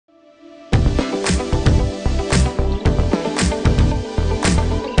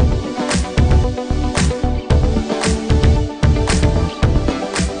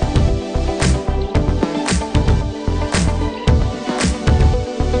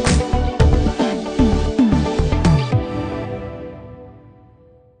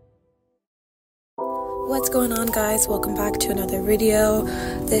Guys, welcome back to another video.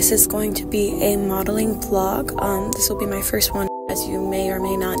 This is going to be a modeling vlog. This will be my first one. As you may or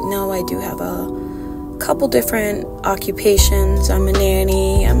may not know, I do have a couple different occupations. I'm a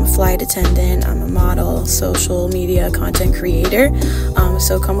nanny, I'm a flight attendant, I'm a model, social media content creator.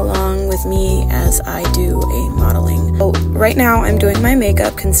 So come along with me as I do a modeling. So right now I'm doing my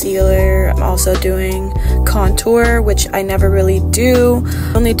makeup, concealer. I'm also doing contour, which I never really do.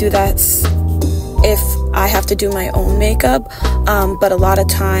 I only do that if I have to do my own makeup, but a lot of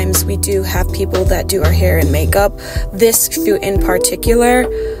times we do have people that do our hair and makeup. This shoot in particular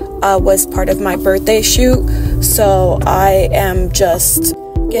was part of my birthday shoot, so I am just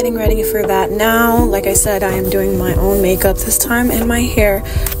getting ready for that now. Like I said, I am doing my own makeup this time and my hair,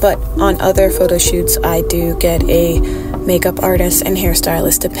 but on other photo shoots I do get a makeup artist and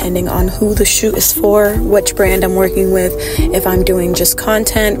hairstylist depending on who the shoot is for, which brand I'm working with, if I'm doing just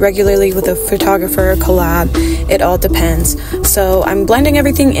content regularly with a photographer, collab, it all depends. So I'm blending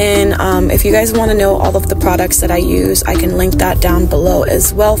everything in. If you guys want to know all of the products that I use, I can link that down below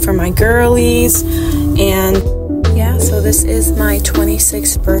as well for my girlies. And yeah, so this is my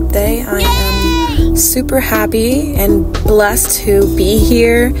 26th birthday. I am super happy and blessed to be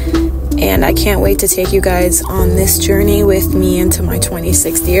here, and I can't wait to take you guys on this journey with me into my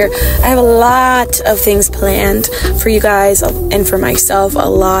 26th year. I have a lot of things planned for you guys and for myself. A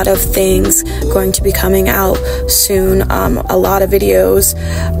lot of things going to be coming out soon. A lot of videos.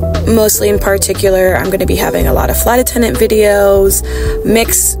 Mostly in particular, I'm going to be having a lot of flight attendant videos,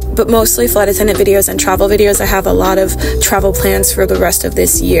 but mostly flight attendant videos and travel videos. I have a lot of travel plans for the rest of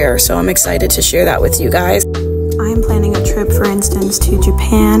this year, so I'm excited to share that with you guys. I'm planning a trip, for instance, to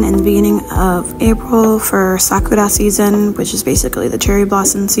Japan in the beginning of April for Sakura season, which is basically the cherry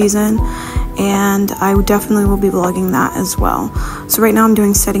blossom season, and I definitely will be vlogging that as well. So right now I'm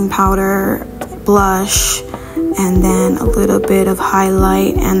doing setting powder, blush, and then a little bit of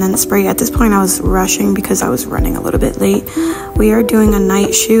highlight and then spray. At this point I was rushing because I was running a little bit late. We are doing a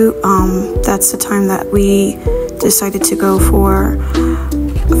night shoot. That's the time that we decided to go for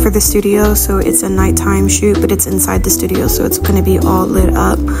the studio, so it's a nighttime shoot, but it's inside the studio, so it's going to be all lit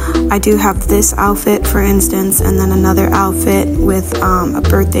up. I do have this outfit, for instance, and then another outfit with a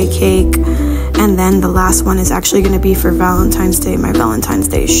birthday cake, and then the last one is actually going to be for Valentine's Day, my Valentine's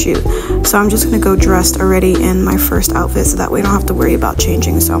Day shoot. So I'm just going to go dressed already in my first outfit, so that way I don't have to worry about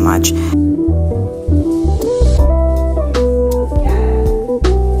changing so much.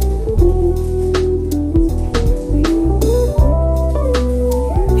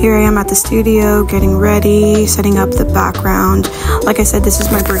 Here I am at the studio, getting ready, setting up the background. Like I said, this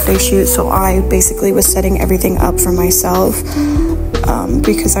is my birthday shoot, so I basically was setting everything up for myself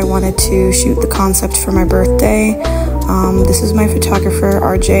because I wanted to shoot the concept for my birthday. This is my photographer,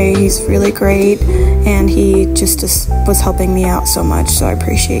 RJ. He's really great, and he just was helping me out so much, so I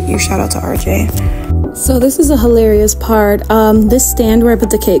appreciate you. Shout out to RJ. So this is a hilarious part. This stand where I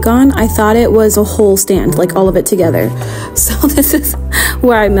put the cake on, I thought it was a whole stand, like all of it together. So this is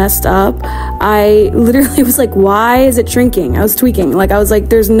where I messed up. I literally was like, why is it shrinking? I was tweaking. Like, I was like,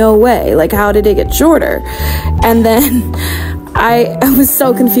 there's no way. Like, how did it get shorter? And then I was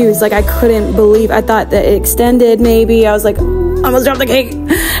so confused. Like, I couldn't believe. I thought that it extended maybe. I was like, I almost dropped the cake.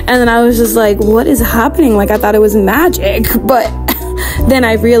 And then I was just like, what is happening? Like, I thought it was magic. But then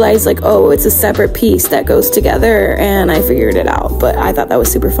I realized, like, oh, it's a separate piece that goes together, and I figured it out. But I thought that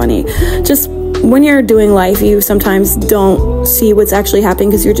was super funny. Just when you're doing life, you sometimes don't see what's actually happening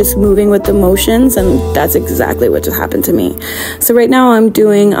because you're just moving with the motions, and that's exactly what just happened to me. So right now I'm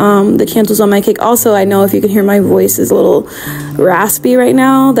doing the candles on my cake. Also, I know if you can hear my voice is a little raspy right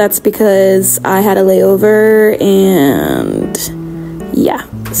now, that's because I had a layover, and yeah,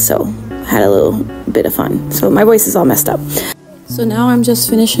 so had a little bit of fun. So my voice is all messed up. So now I'm just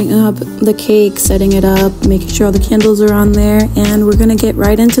finishing up the cake, setting it up, making sure all the candles are on there, and we're gonna get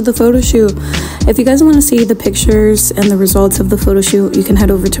right into the photo shoot. If you guys want to see the pictures and the results of the photo shoot, you can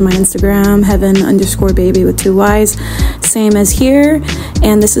head over to my Instagram, heaven_baby with 2 Y's, same as here.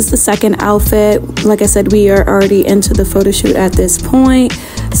 And this is the second outfit. Like I said, we are already into the photo shoot at this point,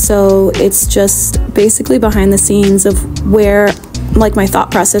 so it's just basically behind the scenes of where, like, my thought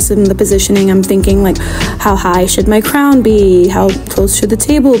process and the positioning. I'm thinking, like, how high should my crown be? How close should the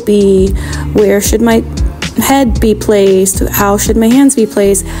table be? Where should my head be placed? How should my hands be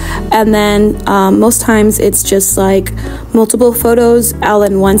placed? And then most times it's just like multiple photos all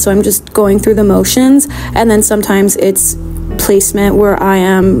in one, so I'm just going through the motions. And then sometimes it's placement where I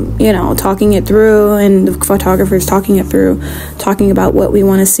am, you know, talking it through, and the photographer's talking it through, talking about what we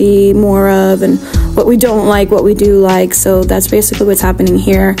want to see more of and what we don't like, what we do like. So that's basically what's happening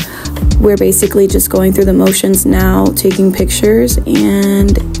here. We're basically just going through the motions now, taking pictures,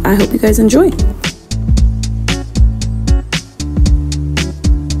 and I hope you guys enjoy.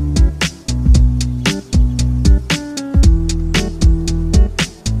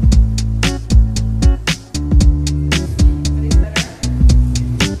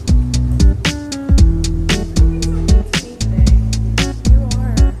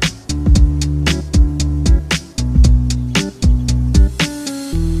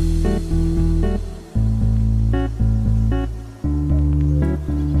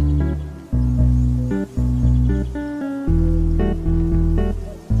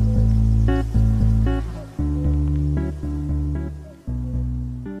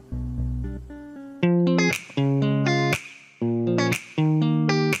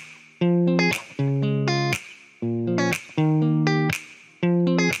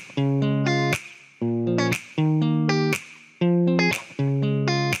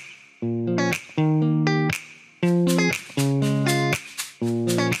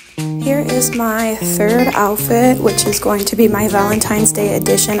 Here is my third outfit, which is going to be my Valentine's Day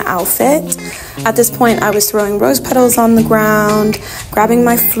edition outfit. At this point, I was throwing rose petals on the ground, grabbing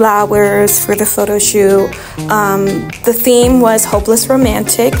my flowers for the photo shoot. The theme was Hopeless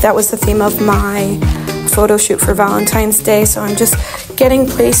Romantic. That was the theme of my photo shoot for Valentine's Day. So I'm just getting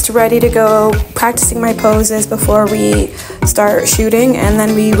placed, ready to go, practicing my poses before we start shooting, and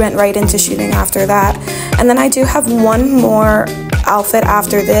then we went right into shooting after that. And then I do have one more outfit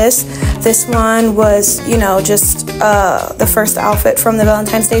after this. This one was, you know, just the first outfit from the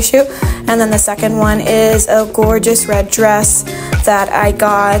Valentine's Day shoot, and then the second one is a gorgeous red dress that I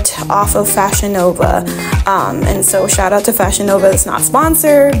got off of Fashion Nova. And so shout out to Fashion Nova. It's not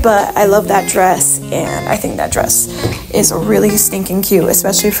sponsored, but I love that dress, and I think that dress is really stinking cute,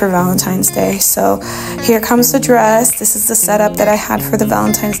 especially for Valentine's Day. So here comes the dress. This is the setup that I had for the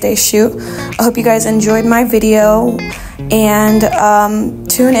Valentine's Day shoot. I hope you guys enjoyed my video, and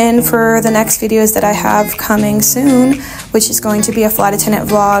tune in for the next videos that I have coming soon, which is going to be a flight attendant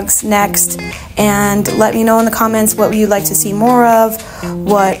vlogs next. And let me know in the comments what you'd like to see more of,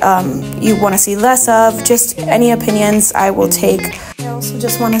 what you want to see less of. Just any opinions I will take. I also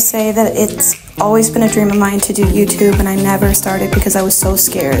just want to say that it's always been a dream of mine to do YouTube, and I never started because I was so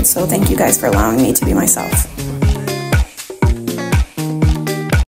scared. So thank you guys for allowing me to be myself.